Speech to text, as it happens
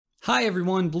Hi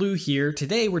everyone, Blue here.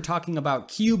 Today we're talking about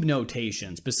cube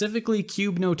notation, specifically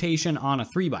cube notation on a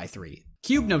 3x3.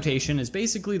 Cube notation is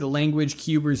basically the language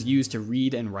cubers use to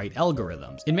read and write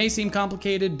algorithms. It may seem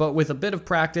complicated, but with a bit of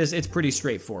practice, it's pretty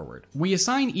straightforward. We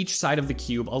assign each side of the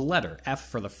cube a letter, F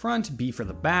for the front, B for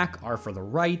the back, R for the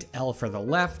right, L for the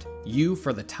left, U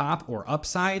for the top or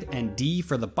upside, and D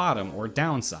for the bottom or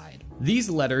downside.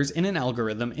 These letters in an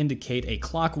algorithm indicate a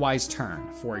clockwise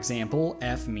turn. For example,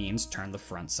 F means turn the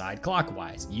front side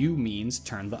clockwise. U means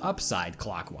turn the upside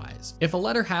clockwise. If a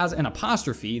letter has an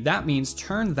apostrophe, that means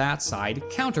turn that side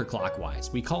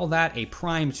counterclockwise. We call that a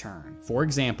prime turn. For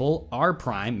example, R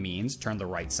prime means turn the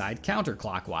right side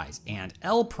counterclockwise, and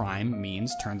L prime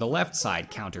means turn the left side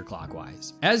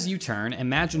counterclockwise. As you turn,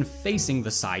 imagine facing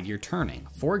the side you're turning.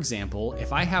 For example,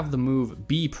 if I have the move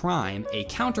B prime, a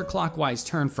counterclockwise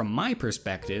turn from my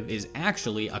perspective is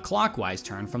actually a clockwise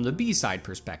turn from the B side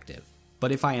perspective.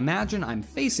 But if I imagine I'm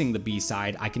facing the B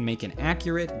side, I can make an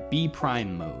accurate B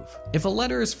prime move. If a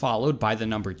letter is followed by the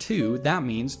number 2, that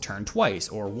means turn twice,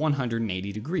 or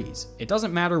 180 degrees. It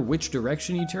doesn't matter which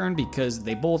direction you turn because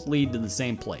they both lead to the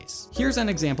same place. Here's an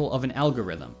example of an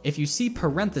algorithm. If you see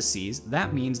parentheses,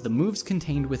 that means the moves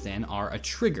contained within are a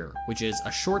trigger, which is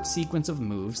a short sequence of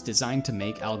moves designed to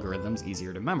make algorithms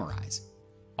easier to memorize.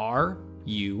 R,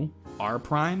 U, R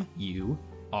prime, U,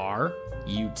 R,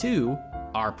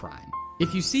 U2, R prime.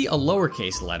 If you see a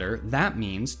lowercase letter, that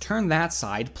means turn that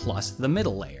side plus the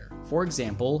middle layer. For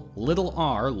example, little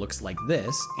r looks like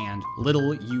this, and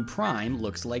little u prime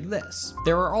looks like this.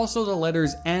 There are also the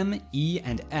letters M, E,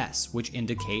 and S, which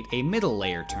indicate a middle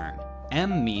layer turn.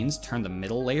 M means turn the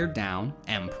middle layer down,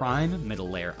 M prime, middle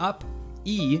layer up,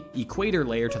 E, equator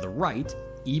layer to the right,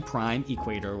 E prime,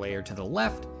 equator layer to the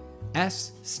left,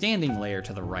 S, standing layer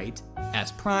to the right,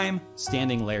 S prime,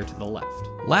 standing layer to the left.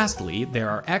 Lastly, there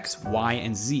are X, Y,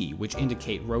 and Z, which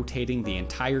indicate rotating the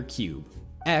entire cube.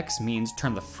 X means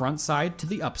turn the front side to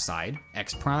the upside,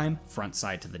 X prime, front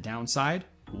side to the downside,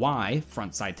 Y,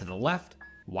 front side to the left,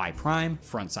 Y prime,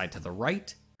 front side to the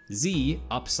right, Z,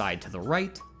 upside to the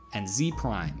right, and Z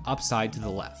prime, upside to the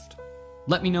left.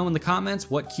 Let me know in the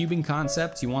comments what cubing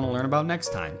concepts you want to learn about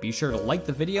next time. Be sure to like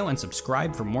the video and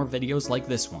subscribe for more videos like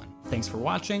this one. Thanks for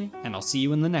watching, and I'll see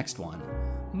you in the next one.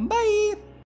 Bye!